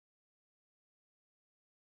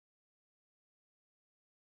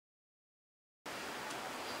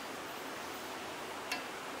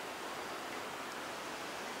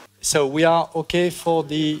So we are okay for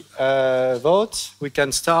the vote. We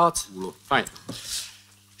can start. Fine.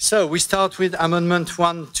 So we start with amendment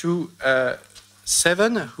 1 to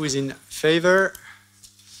 7. Who is in favor?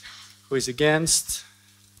 Who is against?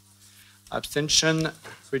 Abstention?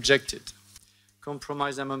 Rejected.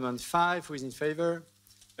 Compromise amendment 5. Who is in favor?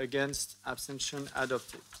 Against? Abstention?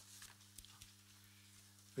 Adopted.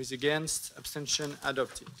 Who is against? Abstention?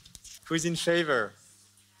 Adopted. Who is in favor?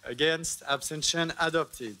 Against? Abstention?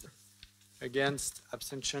 Adopted. Against?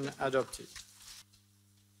 Abstention? Adopted.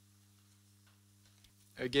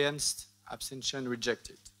 Against? Abstention?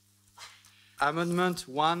 Rejected. Amendment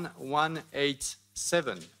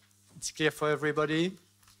 1187. It's clear for everybody.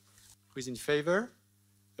 Who is in favor?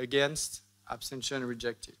 Against? Abstention?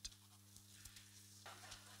 Rejected.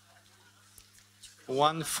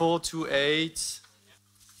 1428.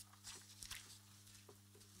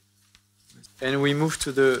 And we move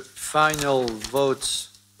to the final vote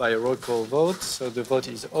by a roll call vote. So the vote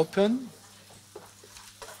is open.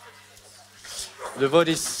 The vote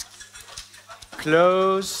is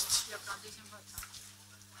closed.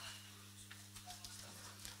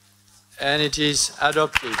 And it is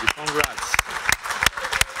adopted. Congrats.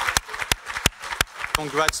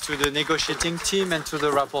 Congrats to the negotiating team and to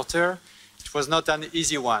the rapporteur. It was not an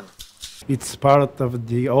easy one. It's part of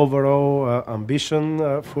the overall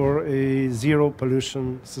ambition for a zero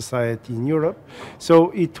pollution society in Europe.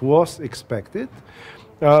 So it was expected.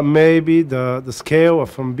 Maybe the scale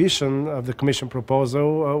of ambition of the Commission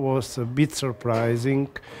proposal was a bit surprising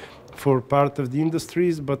for part of the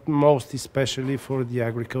industries, but most especially for the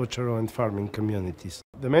agricultural and farming communities.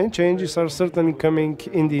 The main changes are certainly coming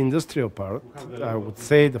in the industrial part. I would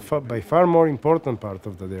say by far more important part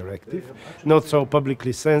of the directive, not so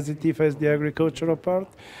publicly sensitive as the agricultural part,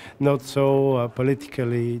 not so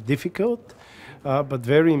politically difficult, but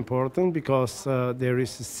very important because there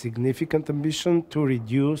is a significant ambition to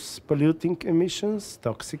reduce polluting emissions,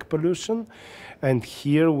 toxic pollution, and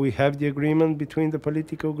here we have the agreement between the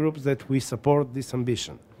political groups that we support this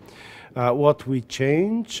ambition. What we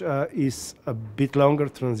change is a bit longer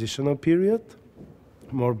transitional period,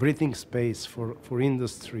 more breathing space for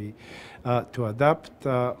industry to adapt,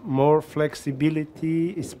 more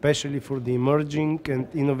flexibility, especially for the emerging and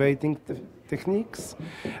innovating techniques,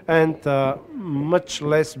 and much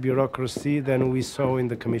less bureaucracy than we saw in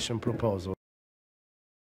the Commission proposal.